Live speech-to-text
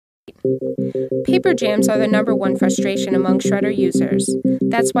Paper jams are the #1 frustration among shredder users.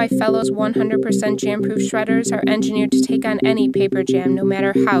 That's why Fellowes 100% jam-proof shredders are engineered to take on any paper jam, no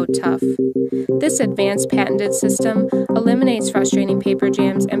matter how tough. This advanced patented system eliminates frustrating paper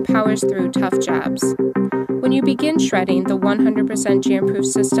jams and powers through tough jobs. When you begin shredding, the 100% jam-proof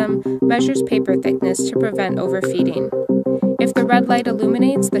system measures paper thickness to prevent overfeeding. If the red light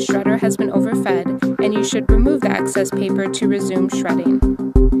illuminates, the shredder has been overfed, and you should remove the excess paper to resume shredding.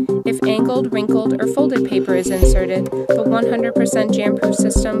 If angled, wrinkled, or folded paper is inserted, the 100% jam-proof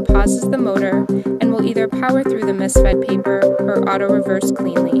system pauses the motor and will either power through the misfed paper or auto-reverse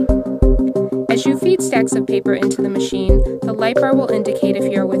cleanly. As you feed stacks of paper into the machine, the light bar will indicate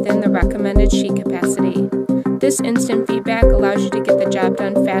if you are within the recommended sheet capacity. This instant feedback allows you to get the job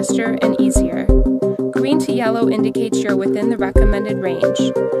done faster and easier. Green to yellow indicates you're within the recommended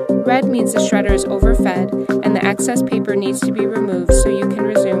range. Red means the shredder is overfed and the excess paper needs to be removed so you can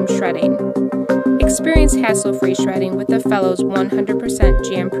resume shredding. Experience hassle-free shredding with the Fellowes 100%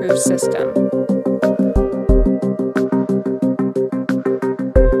 jam-proof system.